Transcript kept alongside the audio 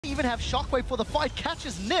Even have Shockwave for the fight,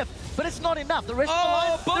 catches Nif, but it's not enough. The rest of the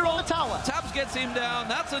line, they're on the tower. Tabs gets him down.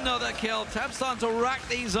 That's another kill. Tabs starting to rack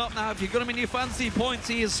these up now. If you've got him in your fantasy points,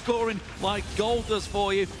 he is scoring like gold does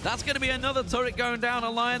for you. That's going to be another turret going down,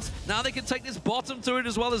 Alliance. Now they can take this bottom turret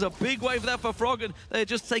as well. There's a big wave there for Froggen. They're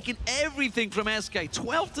just taking everything from SK.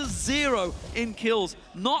 12-0 in kills.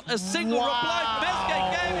 Not a single reply from SK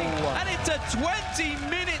Gaming. And it's a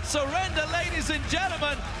 20-minute surrender, ladies and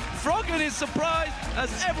gentlemen. Froggen is surprised,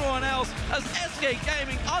 as everyone else, as SK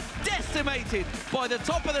Gaming are decimated by the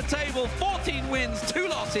top of the table. 14 wins, 2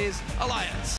 losses, Alliance.